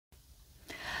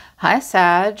Hi,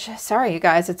 Sag. Sorry, you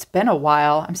guys, it's been a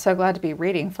while. I'm so glad to be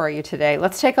reading for you today.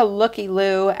 Let's take a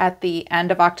looky-loo at the end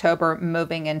of October,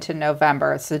 moving into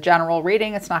November. It's a general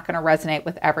reading. It's not going to resonate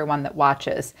with everyone that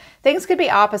watches. Things could be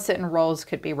opposite and roles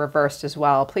could be reversed as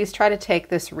well. Please try to take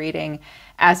this reading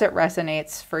as it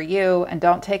resonates for you and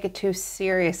don't take it too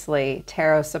seriously.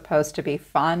 Tarot's supposed to be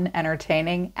fun,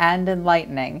 entertaining, and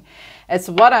enlightening. It's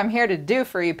what I'm here to do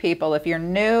for you people. If you're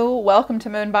new, welcome to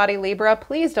Moon Body Libra.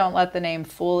 Please don't let the name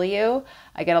fool you.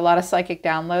 I get a lot of psychic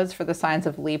downloads for the signs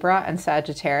of Libra and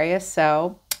Sagittarius,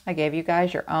 so I gave you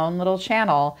guys your own little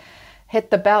channel. Hit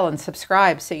the bell and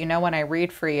subscribe so you know when I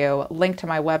read for you. Link to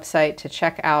my website to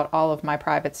check out all of my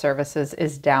private services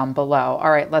is down below.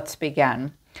 All right, let's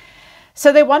begin.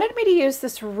 So they wanted me to use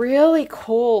this really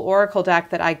cool oracle deck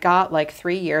that I got like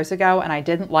 3 years ago, and I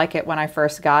didn't like it when I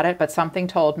first got it, but something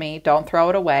told me, don't throw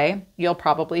it away. You'll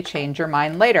probably change your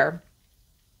mind later.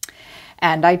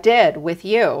 And I did with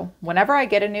you. Whenever I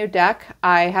get a new deck,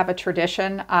 I have a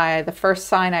tradition. The first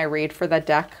sign I read for the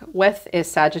deck with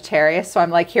is Sagittarius. So I'm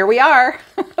like, here we are.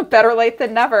 Better late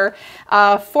than never.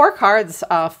 4 cards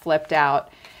flipped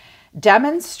out.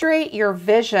 Demonstrate your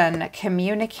vision,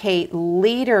 communicate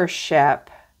leadership.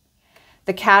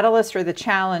 The catalyst or the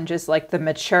challenge is like the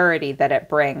maturity that it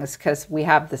brings because we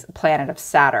have this planet of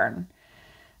Saturn.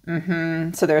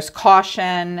 So there's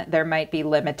caution. There might be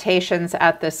limitations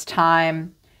at this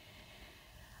time.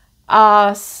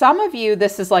 Some of you,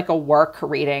 this is like a work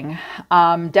reading.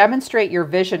 Demonstrate your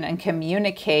vision and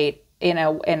communicate in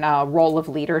a role of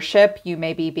leadership. You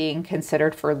may be being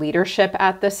considered for leadership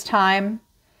at this time.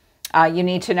 You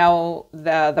need to know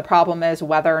the problem is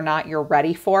whether or not you're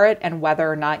ready for it and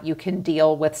whether or not you can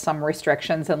deal with some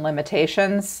restrictions and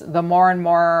limitations. The more and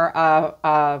more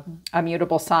a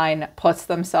mutable sign puts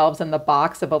themselves in the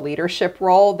box of a leadership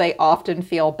role, they often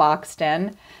feel boxed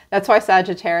in. That's why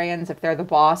Sagittarians, if they're the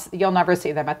boss, you'll never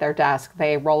see them at their desk.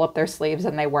 They roll up their sleeves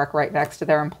and they work right next to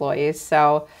their employees.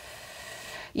 So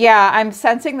yeah, I'm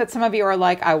sensing that some of you are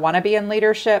like, I want to be in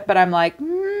leadership, but I'm like,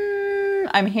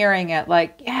 I'm hearing it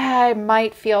like, yeah, I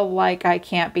might feel like I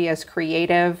can't be as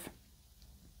creative.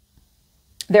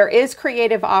 There is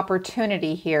creative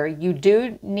opportunity here. You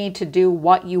do need to do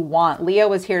what you want.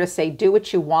 Leo is here to say, do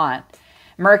what you want.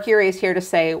 Mercury is here to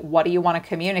say, what do you want to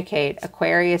communicate?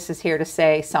 Aquarius is here to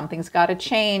say, something's got to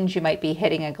change. You might be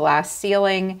hitting a glass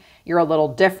ceiling. You're a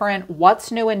little different.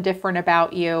 What's new and different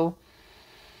about you?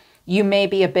 You may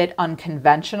be a bit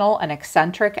unconventional and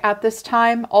eccentric at this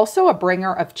time. Also a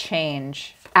bringer of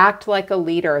change. Act like a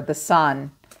leader, the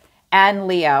Sun and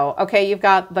Leo. Okay, you've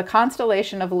got the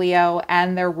constellation of Leo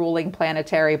and their ruling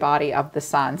planetary body of the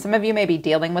Sun. Some of you may be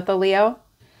dealing with a Leo.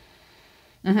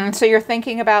 So you're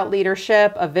thinking about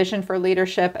leadership, a vision for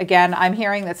leadership. Again, I'm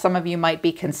hearing that some of you might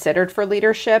be considered for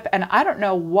leadership. And I don't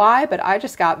know why, but I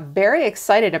just got very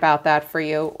excited about that for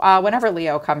you. Whenever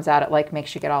Leo comes out, it like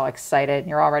makes you get all excited. And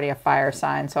you're already a fire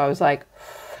sign. So I was like,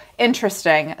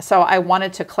 interesting. So I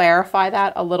wanted to clarify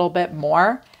that a little bit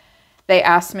more. They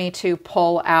asked me to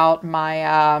pull out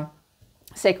my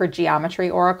Sacred Geometry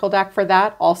Oracle deck for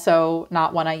that. Also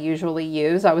not one I usually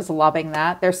use. I was loving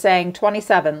that. They're saying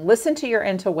 27, listen to your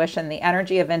intuition. The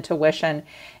energy of intuition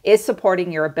is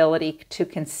supporting your ability to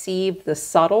conceive the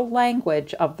subtle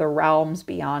language of the realms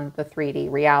beyond the 3D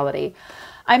reality.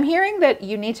 I'm hearing that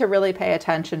you need to really pay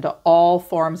attention to all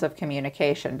forms of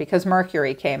communication because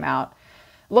Mercury came out.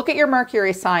 Look at your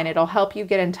Mercury sign. It'll help you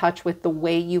get in touch with the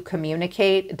way you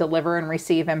communicate, deliver and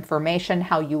receive information,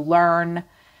 how you learn,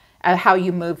 how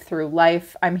you move through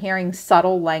life. I'm hearing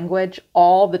subtle language.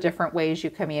 All the different ways you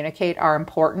communicate are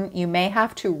important. You may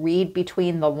have to read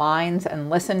between the lines and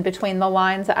listen between the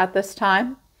lines at this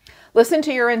time. Listen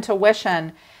to your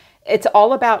intuition. It's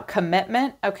all about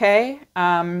commitment, okay?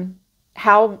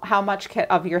 How much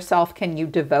of yourself can you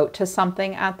devote to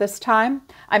something at this time?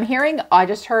 I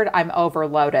just heard I'm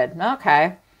overloaded.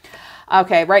 Okay.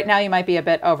 Okay, right now you might be a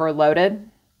bit overloaded.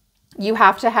 You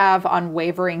have to have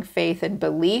unwavering faith and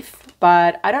belief,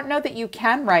 but I don't know that you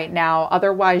can right now.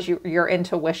 Otherwise, your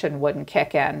intuition wouldn't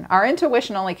kick in. Our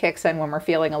intuition only kicks in when we're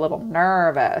feeling a little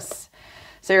nervous.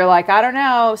 So you're like, I don't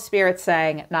know, Spirit's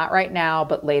saying, not right now,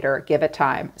 but later, give it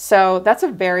time. So that's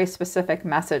a very specific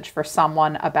message for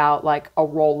someone about like a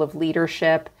role of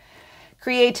leadership,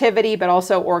 creativity, but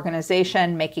also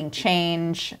organization, making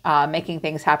change, making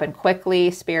things happen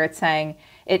quickly. Spirit saying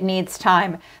it needs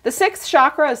time. The 6th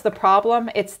chakra is the problem.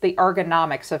 It's the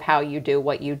ergonomics of how you do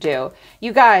what you do.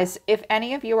 You guys, if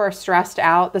any of you are stressed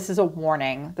out, this is a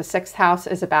warning. The 6th house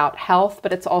is about health,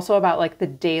 but it's also about like the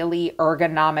daily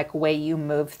ergonomic way you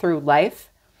move through life.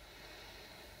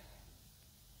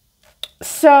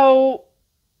 So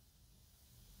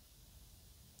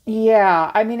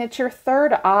Yeah, I mean, it's your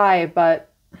third eye,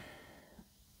 but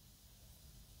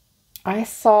I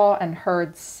saw and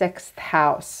heard sixth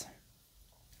house.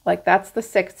 Like that's the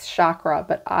sixth chakra,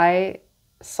 but I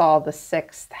saw the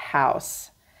sixth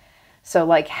house. So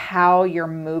like how you're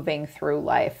moving through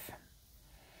life.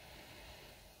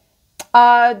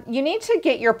 You need to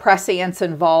get your prescience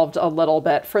involved a little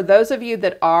bit. For those of you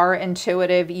that are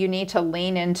intuitive, you need to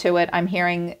lean into it. I'm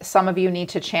hearing some of you need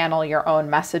to channel your own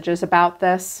messages about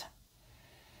this.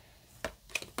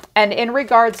 And in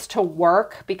regards to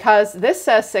work, because this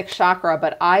says sixth chakra,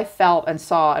 but I felt and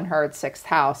saw and heard sixth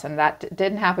house, and that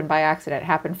didn't happen by accident. It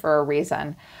happened for a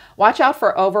reason. Watch out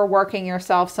for overworking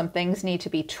yourself. Some things need to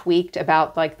be tweaked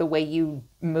about like the way you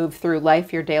move through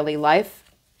life, your daily life.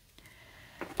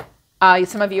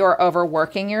 Some of you are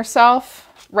overworking yourself.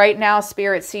 Right now,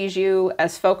 Spirit sees you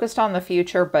as focused on the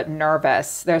future, but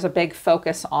nervous. There's a big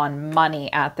focus on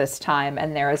money at this time,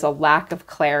 and there is a lack of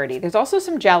clarity. There's also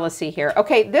some jealousy here.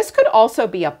 Okay, this could also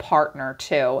be a partner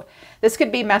too. This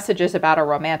could be messages about a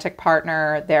romantic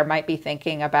partner. There might be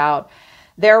thinking about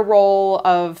their role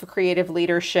of creative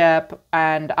leadership,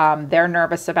 and they're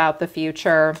nervous about the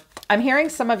future. I'm hearing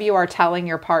some of you are telling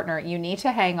your partner, you need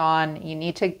to hang on, you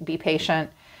need to be patient.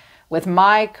 With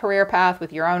my career path,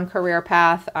 with your own career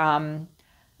path,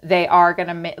 they are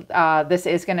going to, this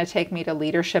is going to take me to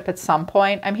leadership at some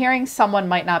point. I'm hearing someone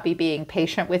might not be being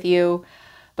patient with you,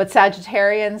 but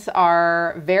Sagittarians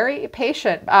are very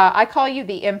patient. I call you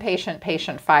the impatient,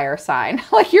 patient fire sign.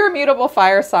 Like you're a mutable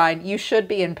fire sign. You should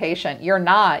be impatient. You're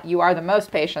not. You are the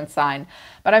most patient sign.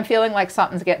 But I'm feeling like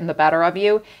something's getting the better of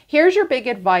you. Here's your big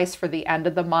advice for the end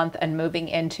of the month and moving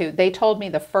into, they told me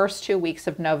the first 2 weeks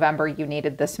of November you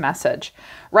needed this message.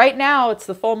 Right now, it's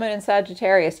the full moon in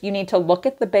Sagittarius. You need to look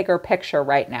at the bigger picture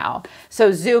right now.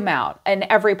 So zoom out in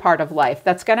every part of life.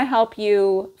 That's going to help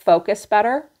you focus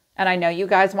better. And I know you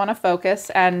guys want to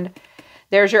focus. And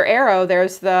there's your arrow.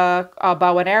 There's the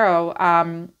bow and arrow.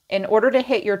 In order to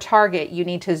hit your target, you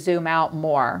need to zoom out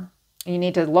more. You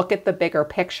need to look at the bigger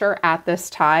picture at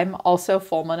this time. Also,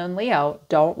 full moon in Leo,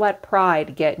 don't let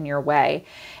pride get in your way.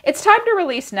 It's time to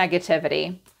release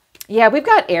negativity. Yeah, we've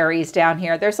got Aries down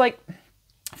here. There's like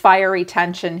fiery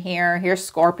tension here. Here's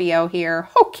Scorpio here.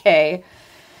 Okay.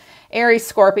 Aries,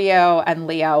 Scorpio, and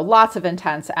Leo, lots of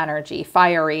intense energy,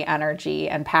 fiery energy,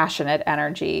 and passionate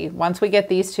energy. Once we get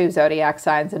these two zodiac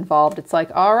signs involved, it's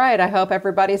like, all right, I hope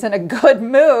everybody's in a good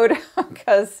mood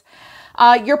because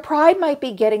your pride might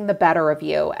be getting the better of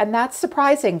you, and that's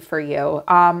surprising for you.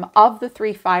 Of the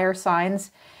three fire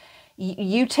signs,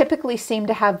 you typically seem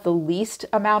to have the least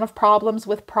amount of problems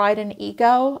with pride and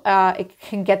ego. It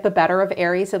can get the better of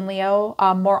Aries and Leo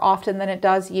more often than it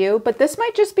does you. But this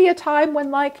might just be a time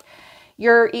when like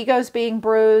your ego's being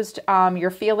bruised, you're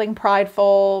feeling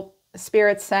prideful,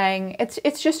 Spirit's saying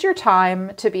it's just your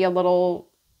time to be a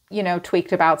little, you know,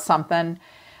 tweaked about something.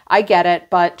 I get it,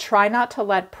 but try not to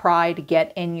let pride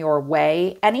get in your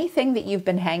way. Anything that you've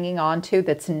been hanging on to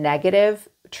that's negative,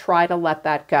 try to let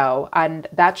that go. And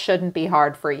that shouldn't be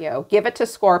hard for you. Give it to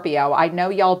Scorpio. I know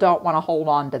y'all don't want to hold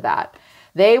on to that.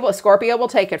 Scorpio will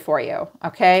take it for you.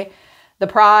 Okay. The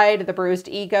pride, the bruised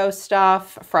ego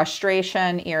stuff,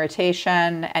 frustration,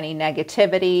 irritation, any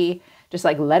negativity, just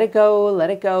like let it go, let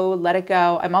it go, let it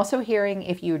go. I'm also hearing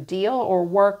if you deal or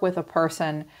work with a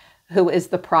person who is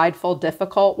the prideful,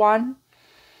 difficult one,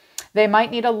 they might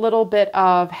need a little bit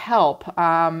of help.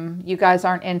 You guys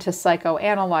aren't into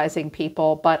psychoanalyzing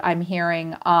people, but I'm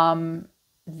hearing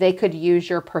they could use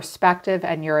your perspective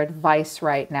and your advice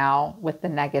right now with the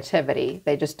negativity.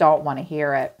 They just don't want to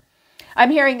hear it.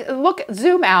 I'm hearing,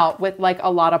 zoom out with like a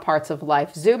lot of parts of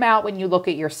life. Zoom out when you look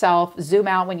at yourself. Zoom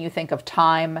out when you think of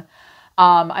time.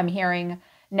 I'm hearing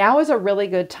now is a really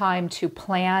good time to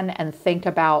plan and think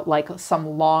about like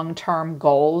some long-term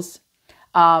goals.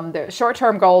 The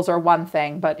short-term goals are one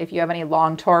thing, but if you have any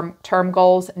long-term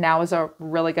goals, now is a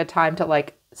really good time to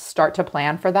like start to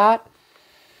plan for that.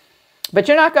 But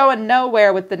you're not going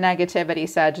nowhere with the negativity,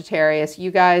 Sagittarius.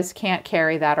 You guys can't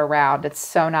carry that around. It's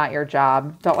so not your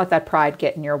job. Don't let that pride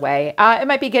get in your way. It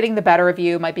might be getting the better of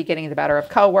you, might be getting the better of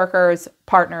coworkers,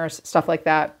 partners, stuff like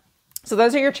that. So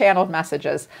those are your channeled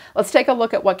messages. Let's take a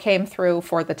look at what came through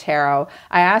for the tarot.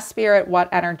 I asked Spirit what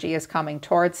energy is coming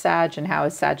towards Sag and how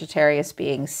is Sagittarius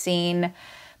being seen.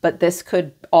 But this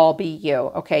could all be you,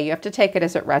 okay? You have to take it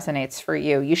as it resonates for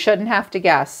you. You shouldn't have to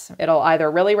guess. It'll either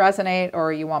really resonate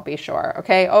or you won't be sure,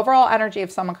 okay? Overall energy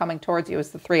of someone coming towards you is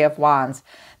the Three of Wands.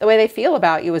 The way they feel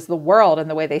about you is the world, and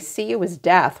the way they see you is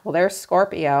death. Well, there's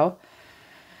Scorpio.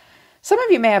 Some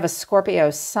of you may have a Scorpio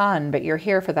sun, but you're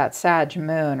here for that Sag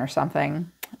moon or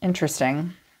something.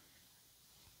 Interesting.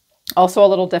 Also a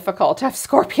little difficult to have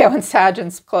Scorpio and Sag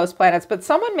and close planets, but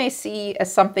someone may see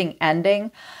as something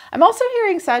ending. I'm also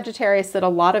hearing, Sagittarius, that a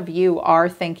lot of you are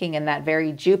thinking in that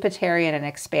very Jupiterian and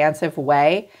expansive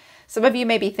way. Some of you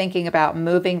may be thinking about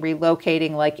moving,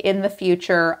 relocating, like in the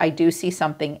future. I do see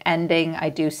something ending. I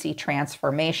do see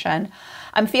transformation.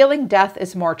 I'm feeling death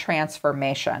is more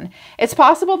transformation. It's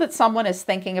possible that someone is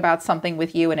thinking about something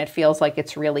with you and it feels like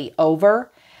it's really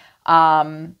over.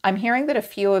 I'm hearing that a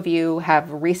few of you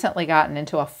have recently gotten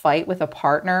into a fight with a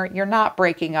partner. You're not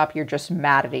breaking up, you're just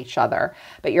mad at each other.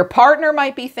 But your partner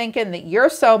might be thinking that you're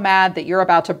so mad that you're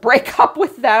about to break up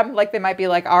with them. Like they might be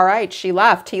like, all right, she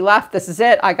left, he left, this is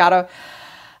it. I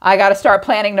gotta start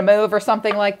planning to move or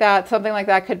something like that. Something like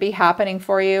that could be happening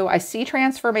for you. I see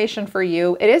transformation for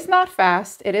you. It is not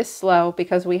fast, it is slow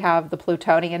because we have the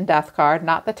Plutonian death card,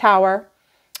 not the Tower.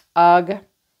 Ugh.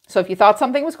 So if you thought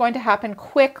something was going to happen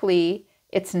quickly,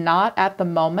 it's not at the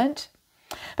moment.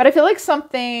 But I feel like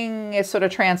something is sort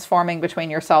of transforming between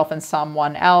yourself and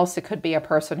someone else. It could be a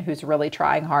person who's really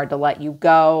trying hard to let you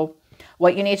go.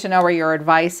 What you need to know, or your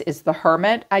advice, is the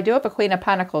Hermit. I do have a Queen of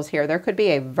Pentacles here. There could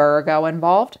be a Virgo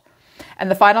involved. And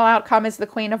the final outcome is the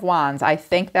Queen of Wands. I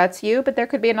think that's you, but there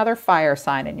could be another fire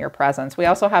sign in your presence. We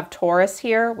also have Taurus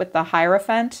here with the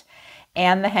Hierophant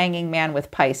and the Hanging Man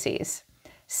with Pisces.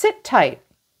 Sit tight.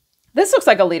 This looks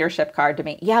like a leadership card to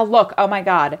me. Yeah, look. Oh my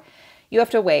God. You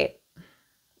have to wait.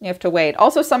 You have to wait.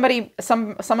 Also, some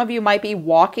of you might be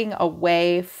walking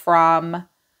away from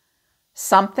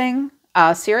something,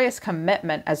 a serious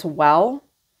commitment as well.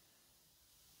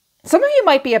 Some of you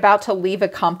might be about to leave a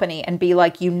company and be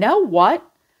like, you know what?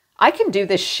 I can do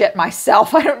this shit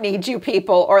myself. I don't need you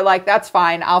people. Or like, that's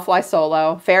fine. I'll fly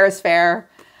solo. Fair is fair.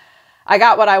 I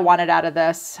got what I wanted out of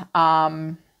this.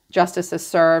 Justice is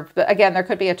served. But again, there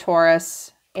could be a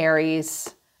Taurus,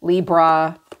 Aries,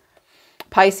 Libra,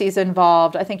 Pisces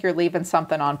involved. I think you're leaving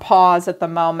something on pause at the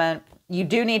moment. You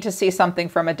do need to see something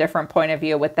from a different point of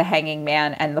view with the Hanging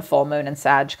Man and the full moon and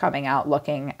Sag coming out,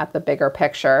 looking at the bigger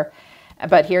picture.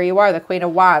 But here you are, the Queen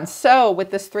of Wands. So with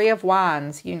this Three of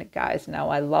Wands, you guys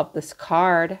know I love this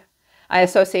card. I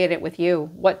associate it with you.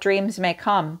 What dreams may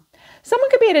come. Someone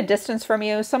could be at a distance from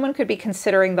you. Someone could be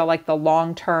considering the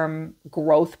long-term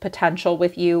growth potential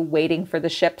with you, waiting for the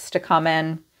ships to come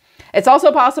in. It's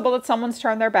also possible that someone's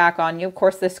turned their back on you. Of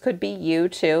course, this could be you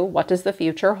too. What does the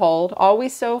future hold?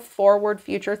 Always so forward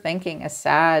future thinking as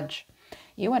Sag.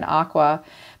 You and Aqua.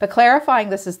 But clarifying,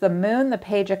 this is the Moon, the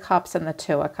Page of Cups, and the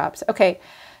Two of Cups. Okay,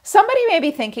 somebody may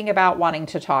be thinking about wanting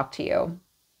to talk to you.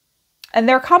 And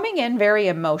they're coming in very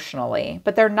emotionally,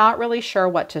 but they're not really sure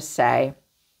what to say.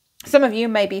 Some of you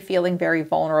may be feeling very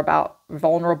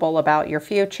vulnerable about your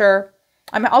future.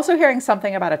 I'm also hearing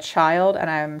something about a child, and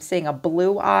I'm seeing a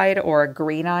blue-eyed or a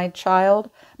green-eyed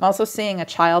child. I'm also seeing a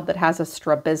child that has a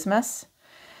strabismus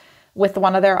with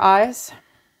one of their eyes.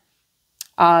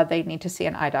 They need to see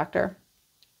an eye doctor.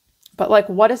 But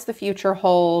what does the future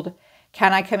hold?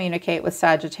 Can I communicate with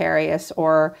Sagittarius,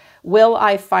 or will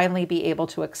I finally be able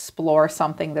to explore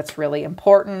something that's really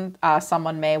important?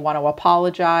 Someone may want to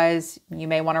apologize. You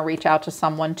may want to reach out to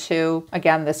someone too.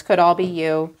 Again, this could all be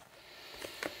you.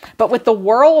 But with the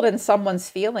world and someone's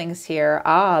feelings here,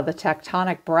 the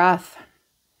tectonic breath.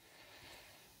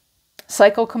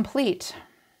 Cycle complete.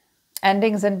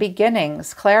 Endings and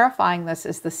beginnings. Clarifying this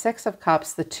is the Six of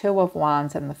Cups, the Two of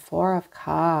Wands, and the Four of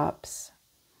Cups.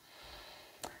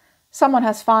 Someone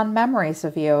has fond memories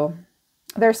of you.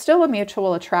 There's still a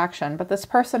mutual attraction, but this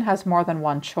person has more than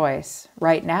one choice.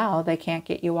 Right now, they can't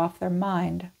get you off their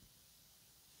mind.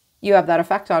 You have that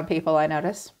effect on people, I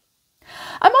notice.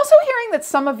 I'm also hearing that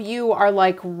some of you are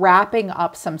wrapping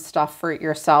up some stuff for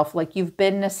yourself. You've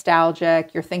been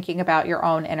nostalgic. You're thinking about your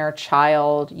own inner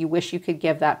child. You wish you could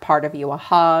give that part of you a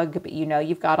hug, but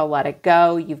you've got to let it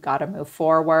go. You've got to move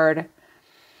forward.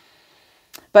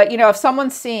 But, if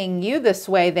someone's seeing you this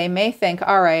way, they may think,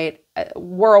 all right,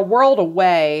 we're a world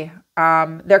away.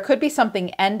 There could be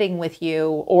something ending with you,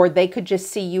 or they could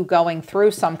just see you going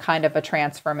through some kind of a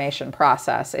transformation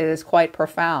process. It is quite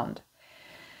profound.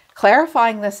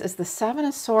 Clarifying this is the Seven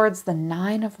of Swords, the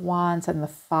Nine of Wands, and the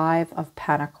Five of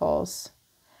Pentacles.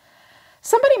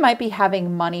 Somebody might be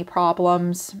having money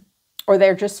problems, or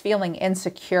they're just feeling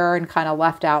insecure and kind of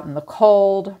left out in the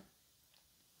cold.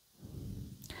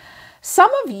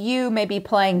 Some of you may be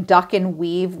playing duck and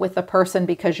weave with the person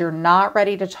because you're not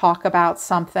ready to talk about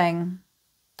something.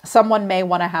 Someone may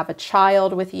want to have a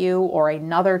child with you or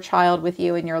another child with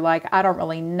you, and you're like, I don't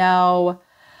really know.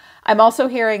 I'm also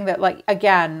hearing that,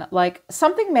 again,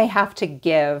 something may have to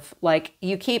give.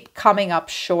 You keep coming up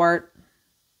short.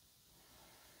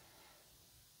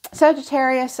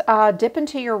 Sagittarius, dip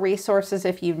into your resources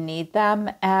if you need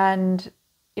them. And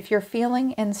if you're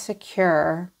feeling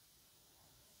insecure,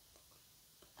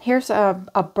 here's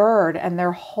a bird and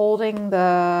they're holding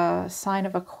the sign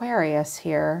of Aquarius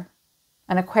here.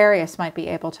 And Aquarius might be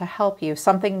able to help you.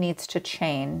 Something needs to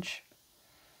change.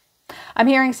 I'm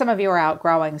hearing some of you are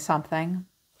outgrowing something.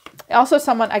 Also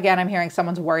someone, again, I'm hearing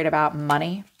someone's worried about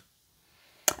money.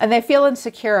 And they feel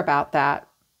insecure about that.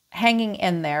 Hanging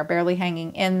in there, barely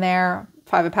hanging in there.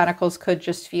 Five of Pentacles could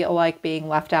just feel like being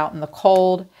left out in the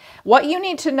cold. What you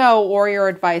need to know, or your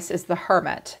advice, is the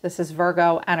Hermit. This is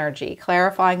Virgo energy.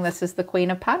 Clarifying this is the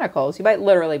Queen of Pentacles. You might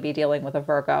literally be dealing with a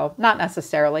Virgo. Not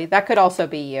necessarily. That could also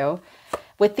be you.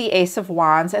 With the Ace of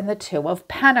Wands and the Two of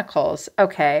Pentacles.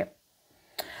 Okay.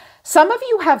 Some of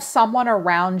you have someone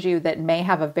around you that may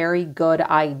have a very good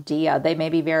idea. They may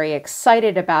be very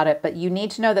excited about it, but you need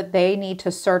to know that they need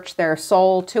to search their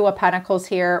soul. Two of Pentacles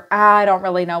here. I don't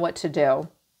really know what to do.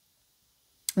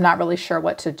 I'm not really sure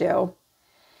what to do.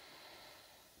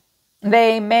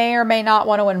 They may or may not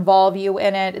want to involve you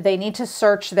in it. They need to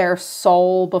search their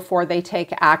soul before they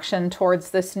take action towards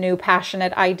this new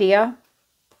passionate idea.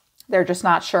 They're just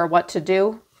not sure what to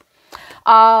do.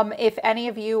 If any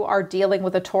of you are dealing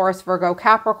with a Taurus, Virgo,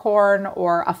 Capricorn,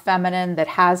 or a feminine that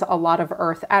has a lot of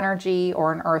earth energy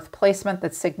or an earth placement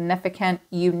that's significant,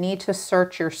 you need to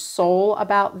search your soul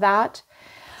about that.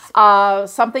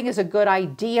 Something is a good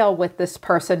idea with this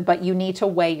person, but you need to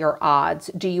weigh your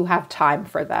odds. Do you have time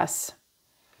for this?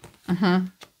 You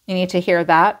need to hear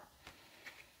that.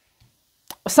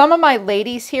 Some of my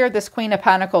ladies here, this Queen of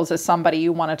Pentacles is somebody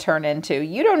you want to turn into.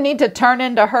 You don't need to turn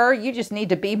into her. You just need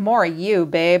to be more you,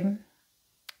 babe.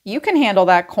 You can handle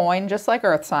that coin just like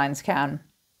earth signs can.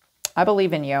 I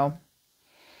believe in you.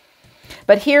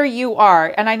 But here you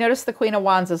are. And I notice the Queen of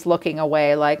Wands is looking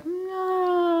away like,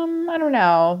 I don't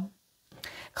know.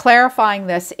 Clarifying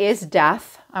this is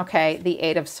death. Okay, the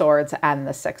Eight of Swords and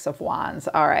the Six of Wands.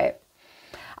 All right.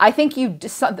 I think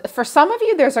for some of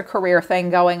you, there's a career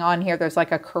thing going on here. There's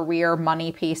like a career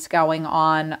money piece going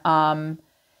on.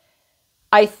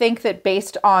 I think that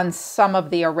based on some of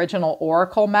the original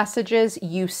oracle messages,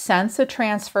 you sense a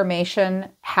transformation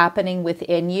happening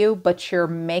within you, but you're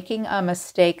making a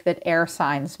mistake that air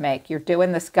signs make. You're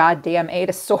doing this goddamn Eight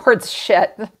of Swords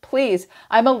shit. Please,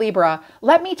 I'm a Libra.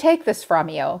 Let me take this from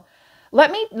you.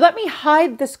 Let me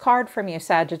hide this card from you,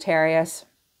 Sagittarius.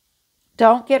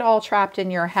 Don't get all trapped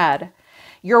in your head.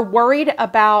 You're worried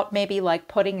about maybe like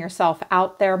putting yourself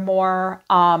out there more.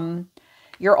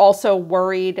 You're also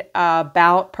worried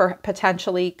about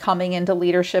potentially coming into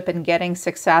leadership and getting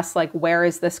success. Like, where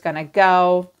is this going to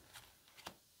go?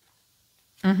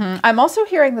 I'm also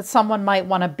hearing that someone might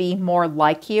want to be more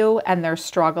like you and they're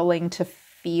struggling to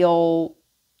feel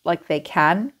like they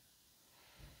can.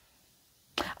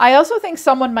 I also think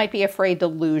someone might be afraid to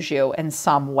lose you in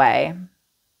some way.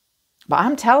 But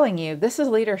I'm telling you, this is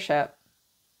leadership.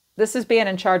 This is being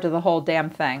in charge of the whole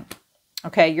damn thing.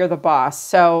 Okay, you're the boss.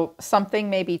 So something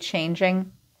may be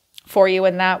changing for you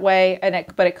in that way,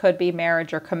 but it could be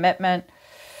marriage or commitment.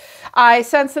 I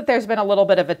sense that there's been a little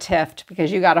bit of a tiff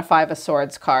because you got a Five of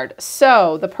Swords card.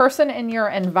 So the person in your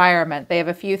environment, they have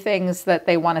a few things that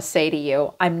they want to say to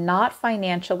you. I'm not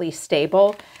financially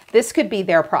stable. This could be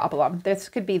their problem. This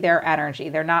could be their energy.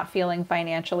 They're not feeling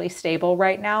financially stable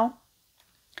right now.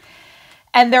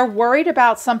 And they're worried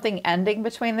about something ending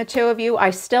between the two of you.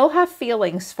 I still have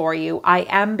feelings for you. I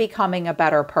am becoming a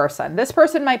better person. This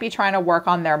person might be trying to work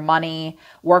on their money,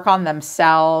 work on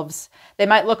themselves. They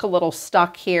might look a little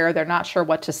stuck here. They're not sure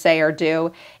what to say or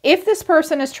do. If this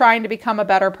person is trying to become a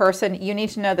better person, you need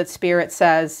to know that Spirit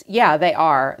says, yeah, they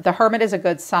are. The Hermit is a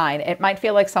good sign. It might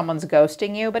feel like someone's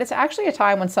ghosting you, but it's actually a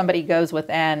time when somebody goes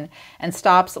within and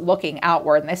stops looking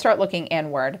outward and they start looking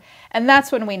inward. And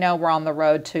that's when we know we're on the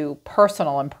road to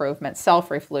personal improvement,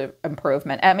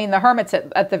 self-improvement. I mean, the Hermit's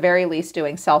at the very least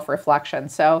doing self-reflection.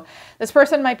 So this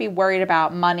person might be worried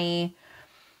about money.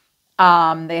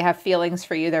 They have feelings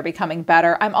for you. They're becoming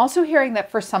better. I'm also hearing that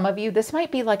for some of you, this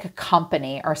might be like a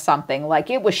company or something.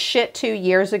 Like it was shit 2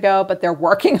 years ago, but they're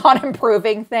working on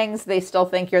improving things. They still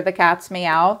think you're the cat's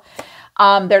meow.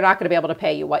 They're not going to be able to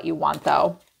pay you what you want,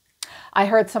 though. I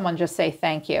heard someone just say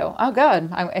thank you. Oh, good.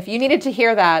 If you needed to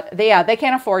hear that, they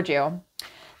can't afford you.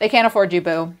 They can't afford you,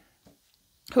 boo.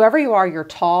 Whoever you are, you're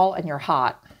tall and you're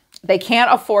hot. They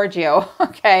can't afford you,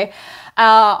 okay?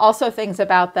 Also things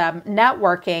about them.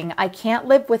 Networking. I can't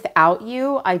live without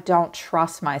you. I don't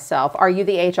trust myself. Are you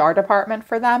the HR department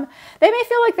for them? They may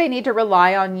feel like they need to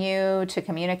rely on you to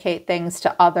communicate things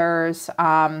to others.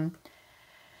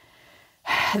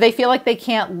 They feel like they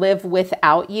can't live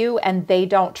without you and they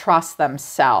don't trust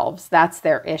themselves. That's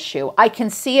their issue. I can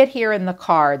see it here in the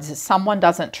cards. Someone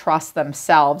doesn't trust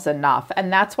themselves enough.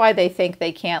 And that's why they think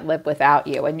they can't live without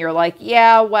you. And you're like,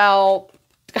 yeah, well,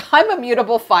 I'm a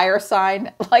mutable fire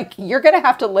sign. Like, you're going to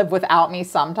have to live without me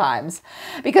sometimes,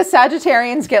 because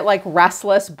Sagittarians get like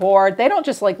restless, bored. They don't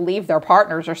just like leave their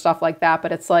partners or stuff like that.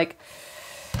 But it's like,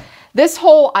 this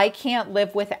whole I can't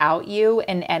live without you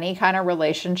in any kind of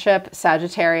relationship,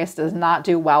 Sagittarius does not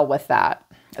do well with that.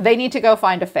 They need to go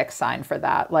find a fixed sign for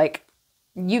that. Like,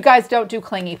 you guys don't do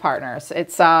clingy partners.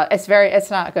 It's not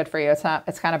good for you.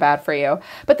 It's kind of bad for you.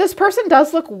 But this person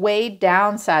does look weighed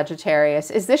down, Sagittarius.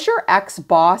 Is this your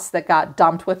ex-boss that got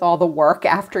dumped with all the work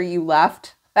after you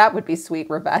left? That would be sweet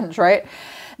revenge, right?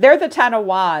 They're the 10 of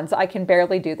Wands. I can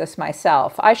barely do this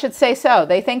myself. I should say so.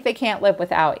 They think they can't live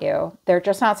without you. They're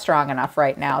just not strong enough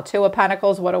right now. 2 of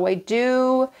Pentacles, what do I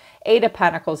do? 8 of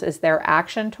Pentacles is their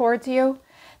action towards you.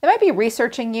 They might be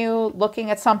researching you, looking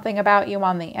at something about you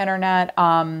on the internet.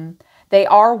 They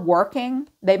are working.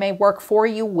 They may work for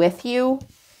you, with you.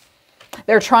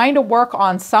 They're trying to work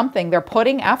on something. They're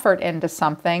putting effort into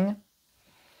something.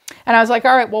 And I was like,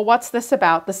 all right, well, what's this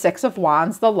about? The 6 of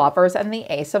Wands, the Lovers, and the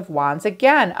Ace of Wands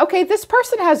again. Okay, this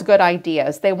person has good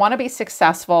ideas. They want to be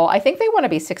successful. I think they want to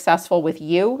be successful with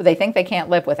you. They think they can't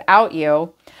live without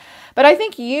you. But I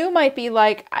think you might be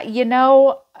like, you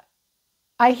know,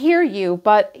 I hear you,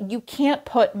 but you can't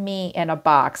put me in a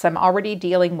box. I'm already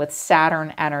dealing with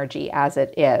Saturn energy as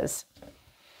it is.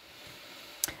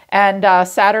 And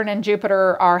Saturn and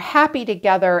Jupiter are happy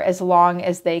together as long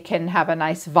as they can have a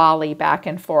nice volley back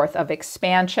and forth of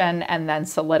expansion and then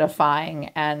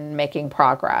solidifying and making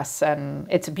progress. And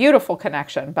it's a beautiful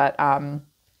connection, but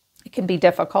it can be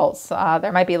difficult.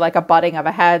 There might be like a butting of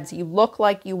a heads. You look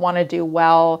like you want to do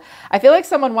well. I feel like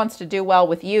someone wants to do well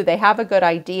with you. They have a good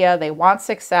idea. They want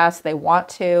success. They want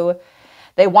to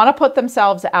put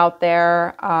themselves out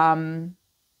there.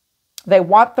 They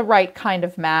want the right kind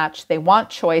of match. They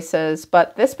want choices,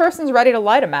 but this person's ready to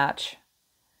light a match.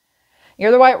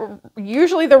 You're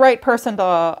usually the right person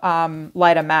to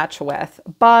light a match with,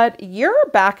 but you're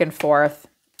back and forth.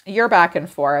 You're back and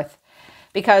forth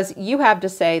because you have to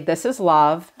say, this is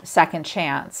love, second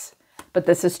chance, but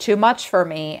this is too much for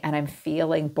me and I'm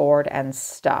feeling bored and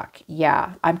stuck.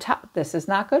 Yeah, this is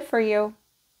not good for you.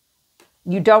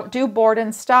 You don't do bored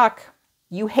and stuck.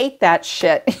 You hate that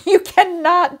shit. You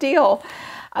cannot deal.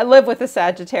 I live with a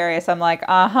Sagittarius. I'm like,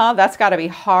 that's got to be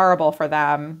horrible for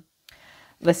them,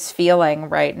 this feeling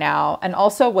right now. And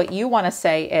also what you want to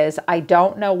say is, I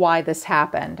don't know why this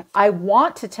happened. I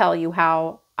want to tell you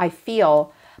how I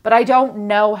feel, but I don't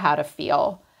know how to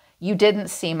feel. You didn't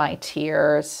see my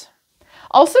tears.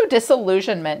 Also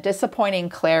disillusionment, disappointing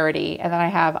clarity. And then I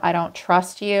have, I don't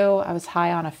trust you. I was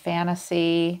high on a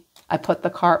fantasy. I put the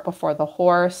cart before the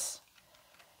horse.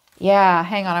 Yeah,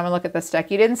 hang on, I'm gonna look at this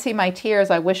deck. You didn't see my tears.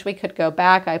 I wish we could go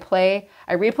back. I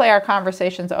replay our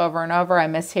conversations over and over. I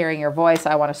miss hearing your voice.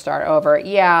 I want to start over.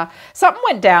 Yeah, something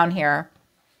went down here.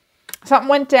 Something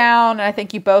went down, and I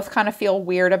think you both kind of feel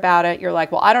weird about it. You're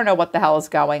like, well, I don't know what the hell is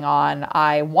going on.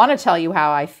 I want to tell you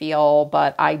how I feel,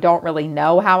 but I don't really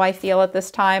know how I feel at this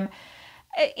time.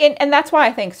 And that's why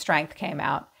I think Strength came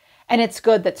out. And it's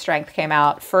good that Strength came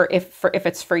out if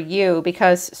it's for you,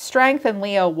 because Strength and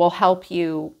Leo will help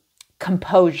you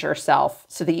compose yourself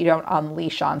so that you don't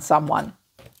unleash on someone.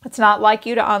 It's not like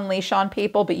you to unleash on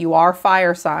people, but you are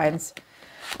fire signs.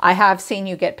 I have seen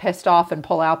you get pissed off and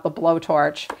pull out the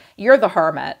blowtorch. You're the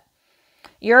hermit.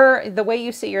 The way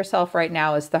you see yourself right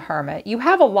now is the hermit. You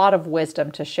have a lot of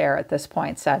wisdom to share at this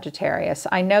point, Sagittarius.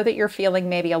 I know that you're feeling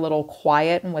maybe a little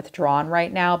quiet and withdrawn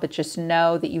right now, but just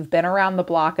know that you've been around the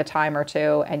block a time or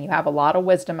two and you have a lot of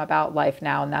wisdom about life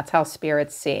now, and that's how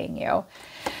Spirit's seeing you.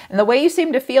 And the way you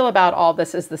seem to feel about all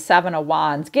this is the 7 of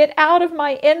Wands. Get out of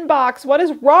my inbox. What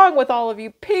is wrong with all of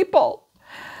you people?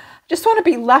 Just want to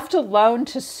be left alone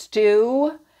to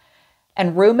stew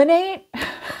and ruminate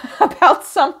about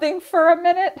something for a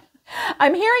minute.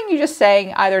 I'm hearing you just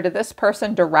saying either to this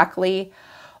person directly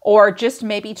or just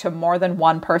maybe to more than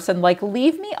one person, like,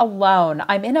 leave me alone.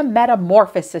 I'm in a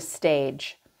metamorphosis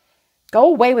stage. Go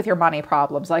away with your money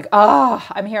problems. Like,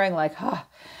 I'm hearing like, I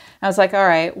was like, all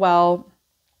right, well,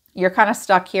 you're kind of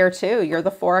stuck here too. You're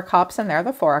the 4 of Cups and they're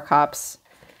the 4 of Cups.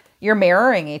 You're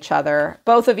mirroring each other.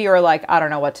 Both of you are like, I don't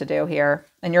know what to do here.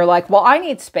 And you're like, well, I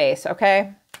need space,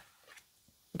 okay?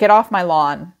 Get off my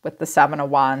lawn with the 7 of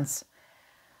Wands.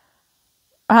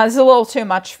 This is a little too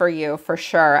much for you, for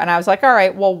sure. And I was like, all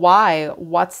right, well, why?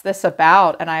 What's this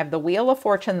about? And I have the Wheel of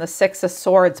Fortune, the 6 of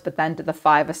Swords, but then to the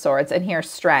 5 of Swords. And here's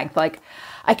Strength. Like,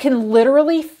 I can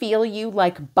literally feel you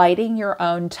like biting your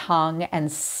own tongue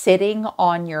and sitting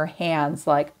on your hands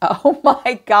like, oh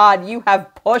my God, you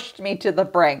have pushed me to the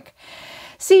brink.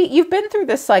 See, you've been through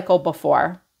this cycle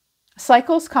before.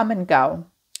 Cycles come and go.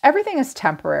 Everything is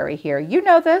temporary here. You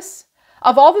know this.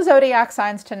 Of all the zodiac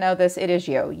signs to know this, it is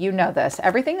you. You know this.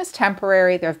 Everything is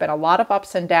temporary. There have been a lot of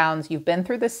ups and downs. You've been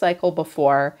through this cycle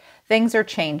before. Things are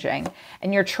changing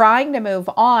and you're trying to move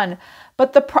on.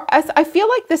 But I feel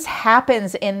like this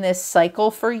happens in this cycle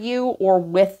for you or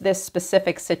with this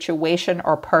specific situation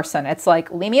or person. It's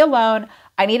like, leave me alone.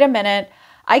 I need a minute.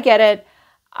 I get it.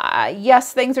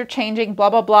 Yes, things are changing, blah,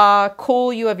 blah, blah.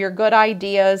 Cool, you have your good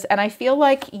ideas. And I feel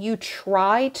like you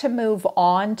try to move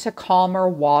on to calmer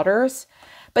waters,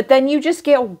 but then you just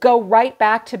go right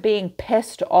back to being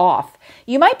pissed off.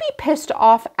 You might be pissed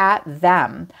off at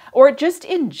them or just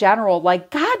in general,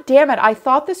 like, God damn it, I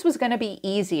thought this was going to be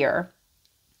easier.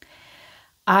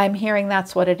 I'm hearing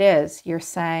that's what it is. You're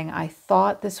saying, I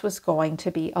thought this was going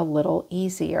to be a little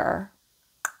easier.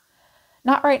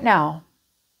 Not right now.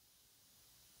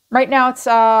 Right now, it's,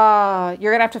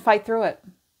 you're going to have to fight through it.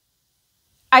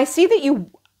 I see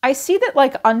that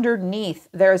like underneath,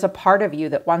 there's a part of you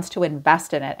that wants to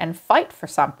invest in it and fight for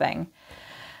something.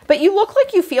 But you look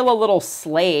like you feel a little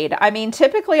slayed. I mean,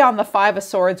 typically on the Five of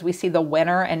Swords, we see the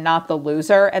winner and not the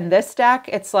loser. And this deck,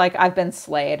 it's like, I've been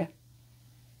slayed.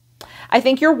 I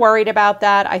think you're worried about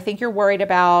that. I think you're worried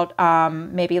about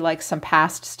maybe like some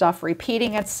past stuff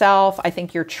repeating itself. I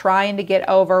think you're trying to get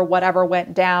over whatever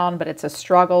went down, but it's a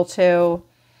struggle too.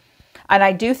 And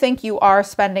I do think you are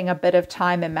spending a bit of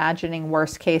time imagining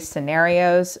worst case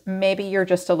scenarios. Maybe you're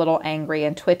just a little angry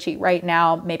and twitchy right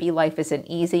now. Maybe life isn't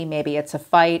easy. Maybe it's a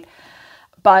fight.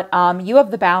 But you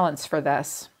have the balance for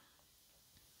this.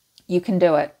 You can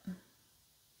do it.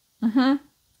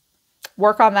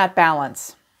 Work on that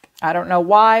balance. I don't know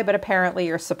why, but apparently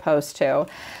you're supposed to.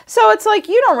 So it's like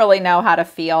you don't really know how to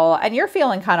feel and you're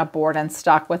feeling kind of bored and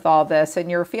stuck with all this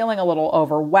and you're feeling a little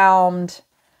overwhelmed.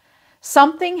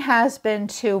 Something has been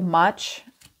too much.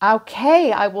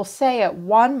 Okay, I will say it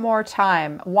one more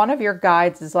time. One of your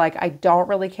guides is like, I don't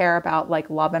really care about like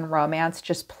love and romance.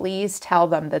 Just please tell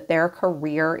them that their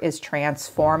career is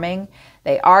transforming.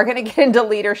 They are going to get into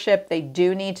leadership. They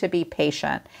do need to be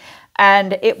patient.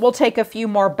 And it will take a few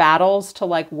more battles to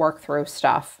like work through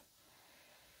stuff.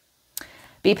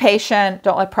 Be patient.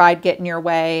 Don't let pride get in your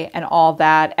way and all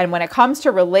that. And when it comes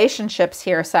to relationships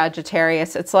here,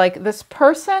 Sagittarius, it's like this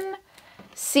person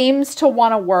seems to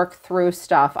want to work through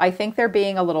stuff. I think they're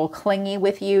being a little clingy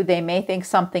with you. They may think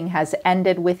something has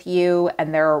ended with you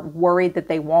and they're worried that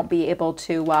they won't be able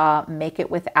to make it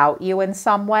without you in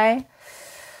some way.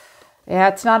 Yeah,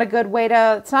 it's not a good way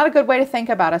to think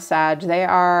about a Sag.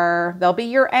 They'll be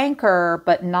your anchor,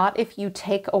 but not if you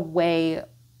take away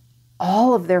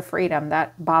all of their freedom.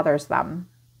 That bothers them.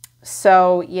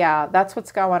 So yeah, that's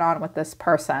what's going on with this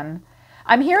person.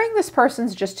 I'm hearing this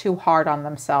person's just too hard on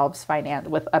themselves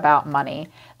about money.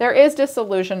 There is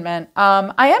disillusionment. I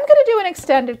am going to do an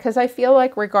extended because I feel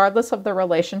like regardless of the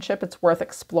relationship, it's worth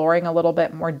exploring a little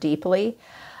bit more deeply.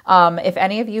 If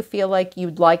any of you feel like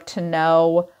you'd like to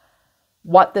know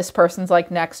what this person's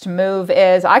like next move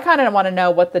is, I kind of want to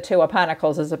know what the Two of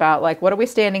Pentacles is about. Like, what are we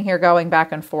standing here going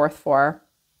back and forth for?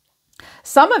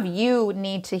 Some of you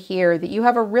need to hear that you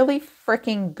have a really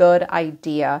freaking good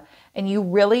idea and you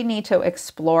really need to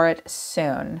explore it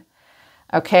soon.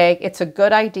 Okay, it's a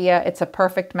good idea. It's a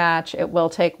perfect match. It will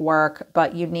take work,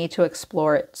 but you need to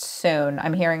explore it soon.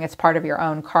 I'm hearing it's part of your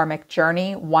own karmic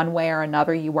journey. One way or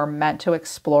another, you were meant to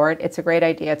explore it. It's a great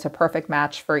idea. It's a perfect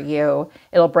match for you.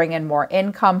 It'll bring in more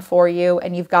income for you,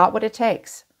 and you've got what it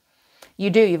takes. You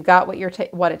do. You've got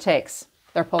what it takes.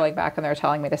 They're pulling back and they're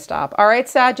telling me to stop. All right,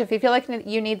 Sag, if you feel like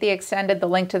you need the extended, the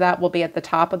link to that will be at the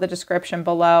top of the description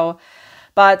below.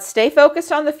 But stay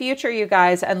focused on the future, you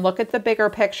guys, and look at the bigger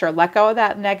picture. Let go of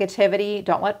that negativity.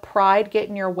 Don't let pride get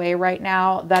in your way right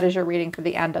now. That is your reading for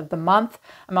the end of the month.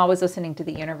 I'm always listening to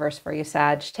the universe for you,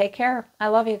 Sag. Take care. I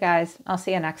love you guys. I'll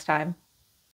see you next time.